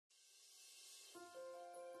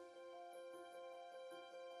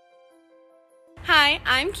Hi,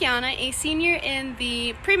 I'm Kiana, a senior in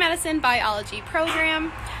the pre-medicine biology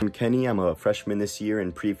program. I'm Kenny. I'm a freshman this year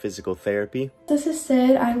in pre-physical therapy. This is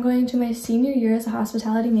Sid. I'm going to my senior year as a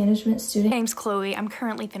hospitality management student. My name's Chloe. I'm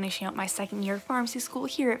currently finishing up my second year of pharmacy school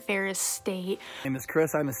here at Ferris State. My name is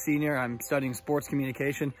Chris. I'm a senior. I'm studying sports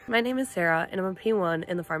communication. My name is Sarah, and I'm a P1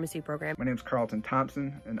 in the pharmacy program. My name is Carlton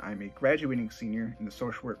Thompson, and I'm a graduating senior in the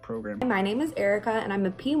social work program. My name is Erica, and I'm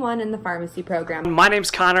a P1 in the pharmacy program. My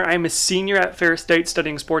name's Connor. I'm a senior at Ferris State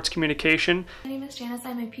studying sports communication. My name is Janice.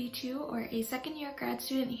 I'm a P2 or a second year grad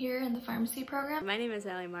student here in the pharmacy program. My name is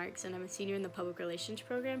Allie Marks, and I'm a senior in the public relations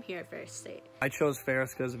program here at Ferris State. I chose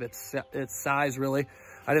Ferris because of its size, really.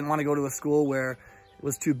 I didn't want to go to a school where it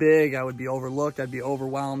was too big. I would be overlooked. I'd be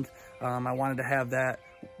overwhelmed. I wanted to have that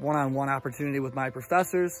one-on-one opportunity with my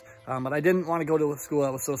professors, but I didn't want to go to a school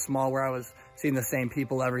that was so small where I was seeing the same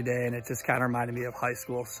people every day, and it just kind of reminded me of high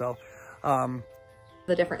school. So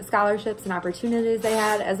the different scholarships and opportunities they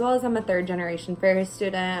had, as well as I'm a third generation Ferris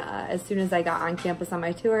student. As soon as I got on campus on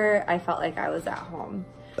my tour, I felt like I was at home.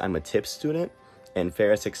 I'm a TIP student, and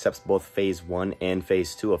Ferris accepts both phase 1 and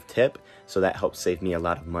phase 2 of TIP, so that helps save me a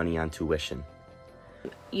lot of money on tuition.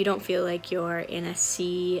 You don't feel like you're in a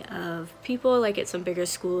sea of people like at some bigger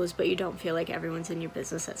schools, but you don't feel like everyone's in your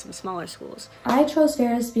business at some smaller schools. I chose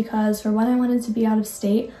Ferris because for one, I wanted to be out of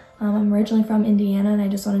state. I'm originally from Indiana, and I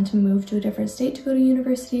just wanted to move to a different state to go to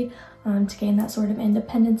university to gain that sort of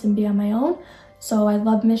independence and be on my own. So I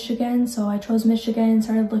love Michigan, so I chose Michigan and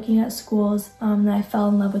started looking at schools. And I fell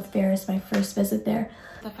in love with Ferris my first visit there.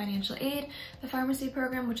 The financial aid, the pharmacy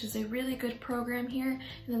program, which is a really good program here,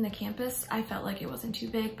 and then the campus, I felt like it wasn't too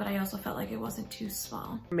big, but I also felt like it wasn't too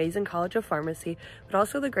small. Amazing College of Pharmacy, but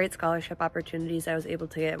also the great scholarship opportunities I was able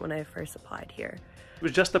to get when I first applied here. It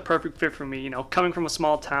was just the perfect fit for me. You know, coming from a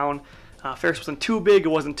small town, Ferris wasn't too big, it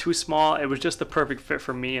wasn't too small. It was just the perfect fit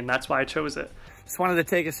for me, and that's why I chose it. Just wanted to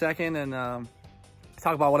take a second and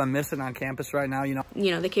talk about what I'm missing on campus right now, you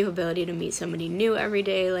know, the capability to meet somebody new every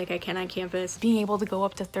day like I can on campus. Being able to go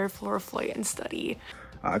up to third floor flight and study.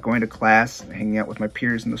 Going to class, hanging out with my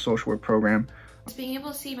peers in the social work program. Just being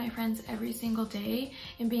able to see my friends every single day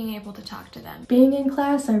and being able to talk to them. Being in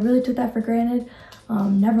class, I really took that for granted.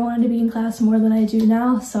 Never wanted to be in class more than I do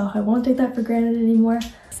now, so I won't take that for granted anymore.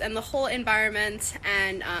 And the whole environment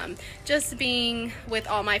and just being with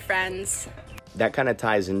all my friends. That kind of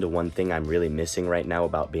ties into one thing I'm really missing right now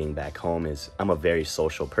about being back home is I'm a very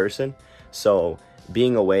social person. So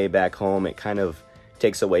being away back home, it kind of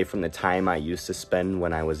takes away from the time I used to spend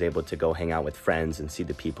when I was able to go hang out with friends and see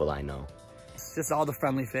the people I know. Just all the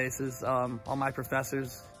friendly faces, all my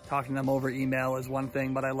professors, talking to them over email is one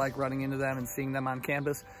thing, but I like running into them and seeing them on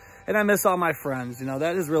campus. And I miss all my friends. You know,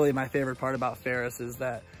 that is really my favorite part about Ferris is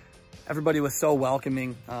that everybody was so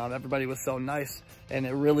welcoming, everybody was so nice, and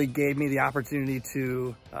it really gave me the opportunity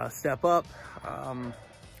to step up,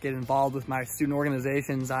 get involved with my student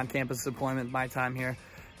organizations, on-campus deployment, my time here.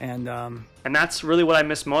 And that's really what I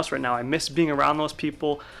miss most right now. I miss being around those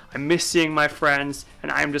people, I miss seeing my friends,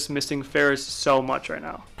 and I'm just missing Ferris so much right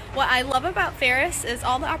now. What I love about Ferris is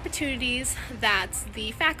all the opportunities that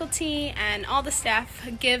the faculty and all the staff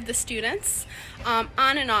give the students on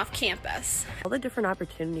and off campus. All the different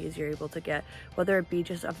opportunities you're able to get, whether it be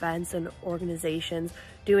just events and organizations,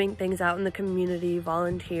 doing things out in the community,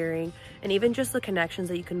 volunteering, and even just the connections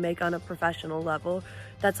that you can make on a professional level.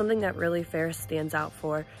 That's something that really Ferris stands out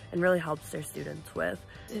for and really helps their students with.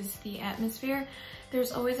 Is the atmosphere.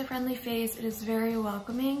 There's always a friendly face, it is very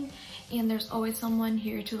welcoming, and there's always someone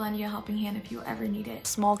here to lend you a helping hand if you ever need it.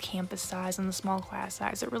 Small campus size and the small class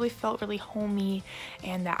size, it really felt really homey,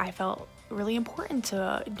 and that I felt really important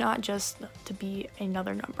to not just to be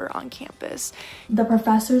another number on campus. The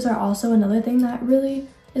professors are also another thing that really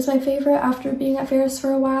is my favorite after being at Ferris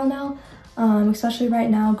for a while now. Especially right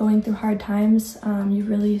now going through hard times, you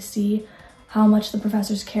really see how much the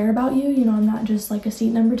professors care about you. You know, I'm not just like a seat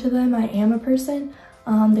number to them, I am a person.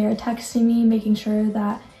 They're texting me, making sure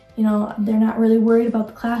that, you know, they're not really worried about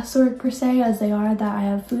the classwork per se, as they are that I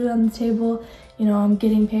have food on the table, you know, I'm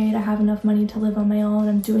getting paid, I have enough money to live on my own,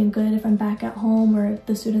 I'm doing good if I'm back at home or if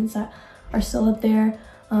the students that are still up there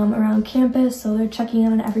around campus, so they're checking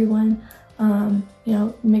in on everyone, you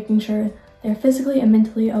know, making sure they're physically and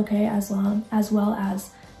mentally okay as well as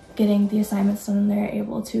getting the assignments done and they're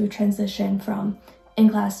able to transition from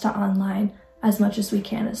in-class to online as much as we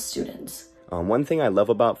can as students. One thing I love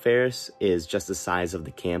about Ferris is just the size of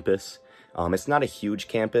the campus. It's not a huge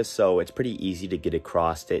campus, so it's pretty easy to get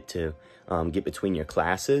across it to get between your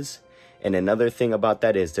classes. And another thing about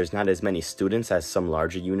that is there's not as many students as some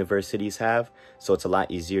larger universities have, so it's a lot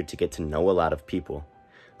easier to get to know a lot of people.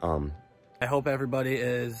 I hope everybody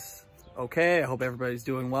is okay. I hope everybody's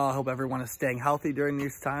doing well. I hope everyone is staying healthy during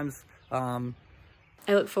these times. I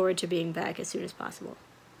look forward to being back as soon as possible.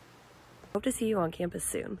 Hope to see you on campus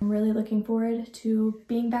soon. I'm really looking forward to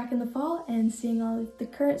being back in the fall and seeing all of the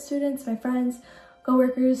current students, my friends,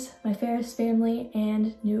 coworkers, my Ferris family,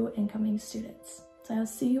 and new incoming students. So I'll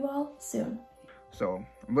see you all soon. So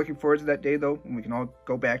I'm looking forward to that day though, when we can all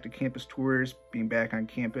go back to campus tours, being back on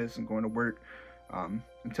campus and going to work.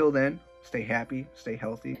 Until then, stay happy, stay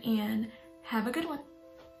healthy, And have a good one.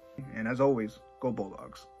 and as always, go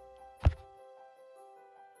Bulldogs.